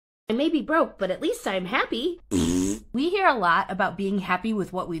I may be broke, but at least I'm happy. We hear a lot about being happy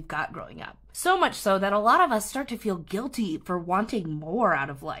with what we've got growing up. So much so that a lot of us start to feel guilty for wanting more out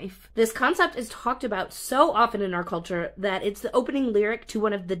of life. This concept is talked about so often in our culture that it's the opening lyric to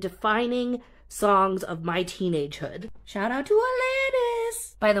one of the defining songs of my teenagehood. Shout out to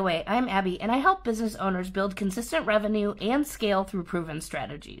Alanis! By the way, I'm Abby, and I help business owners build consistent revenue and scale through proven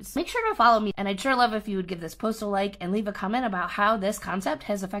strategies. Make sure to follow me, and I'd sure love if you would give this post a like and leave a comment about how this concept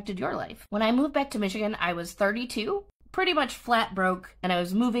has affected your life. When I moved back to Michigan, I was 32, pretty much flat broke, and I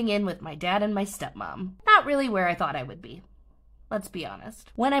was moving in with my dad and my stepmom. Not really where I thought I would be. Let's be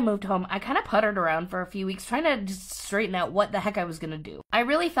honest. When I moved home, I kind of puttered around for a few weeks trying to just straighten out what the heck I was gonna do. I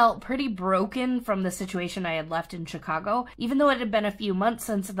really felt pretty broken from the situation I had left in Chicago. Even though it had been a few months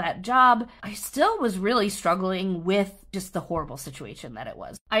since that job, I still was really struggling with just the horrible situation that it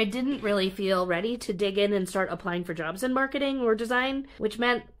was. I didn't really feel ready to dig in and start applying for jobs in marketing or design, which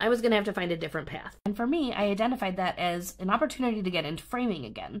meant I was gonna have to find a different path. And for me, I identified that as an opportunity to get into framing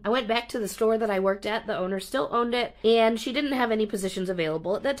again. I went back to the store that I worked at, the owner still owned it, and she didn't have any positions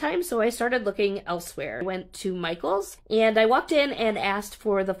available at that time, so I started looking elsewhere. I went to Michael's, and I walked in and asked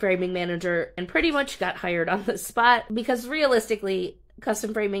for the framing manager and pretty much got hired on the spot because realistically,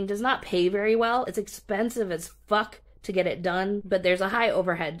 custom framing does not pay very well. It's expensive as fuck to get it done, but there's a high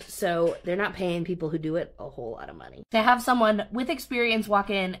overhead, so they're not paying people who do it a whole lot of money. To have someone with experience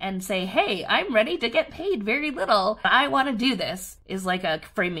walk in and say, hey, I'm ready to get paid very little, I want to do this, is like a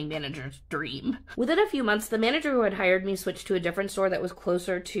framing manager's dream. Within a few months, the manager who had hired me switched to a different store that was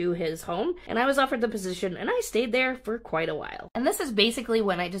closer to his home, and I was offered the position, and I stayed there for quite a while. And this is basically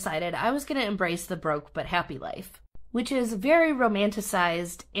when I decided I was going to embrace the broke but happy life, which is very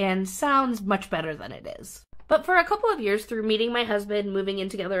romanticized and sounds much better than it is. But for a couple of years, through meeting my husband, moving in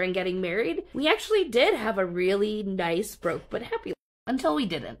together, and getting married, we actually did have a really nice, broke but happy life. Until we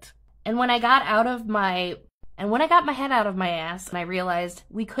didn't. And when I got my head out of my ass and I realized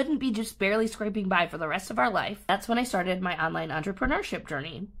we couldn't be just barely scraping by for the rest of our life, that's when I started my online entrepreneurship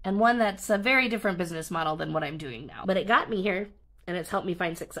journey. And one that's a very different business model than what I'm doing now. But it got me here, and it's helped me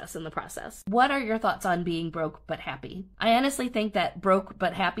find success in the process. What are your thoughts on being broke but happy? I honestly think that broke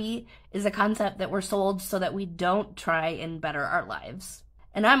but happy is a concept that we're sold so that we don't try and better our lives.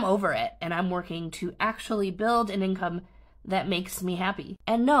 And I'm over it, and I'm working to actually build an income that makes me happy.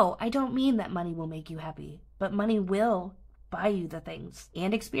 And no, I don't mean that money will make you happy, but money will buy you the things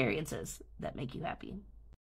and experiences that make you happy.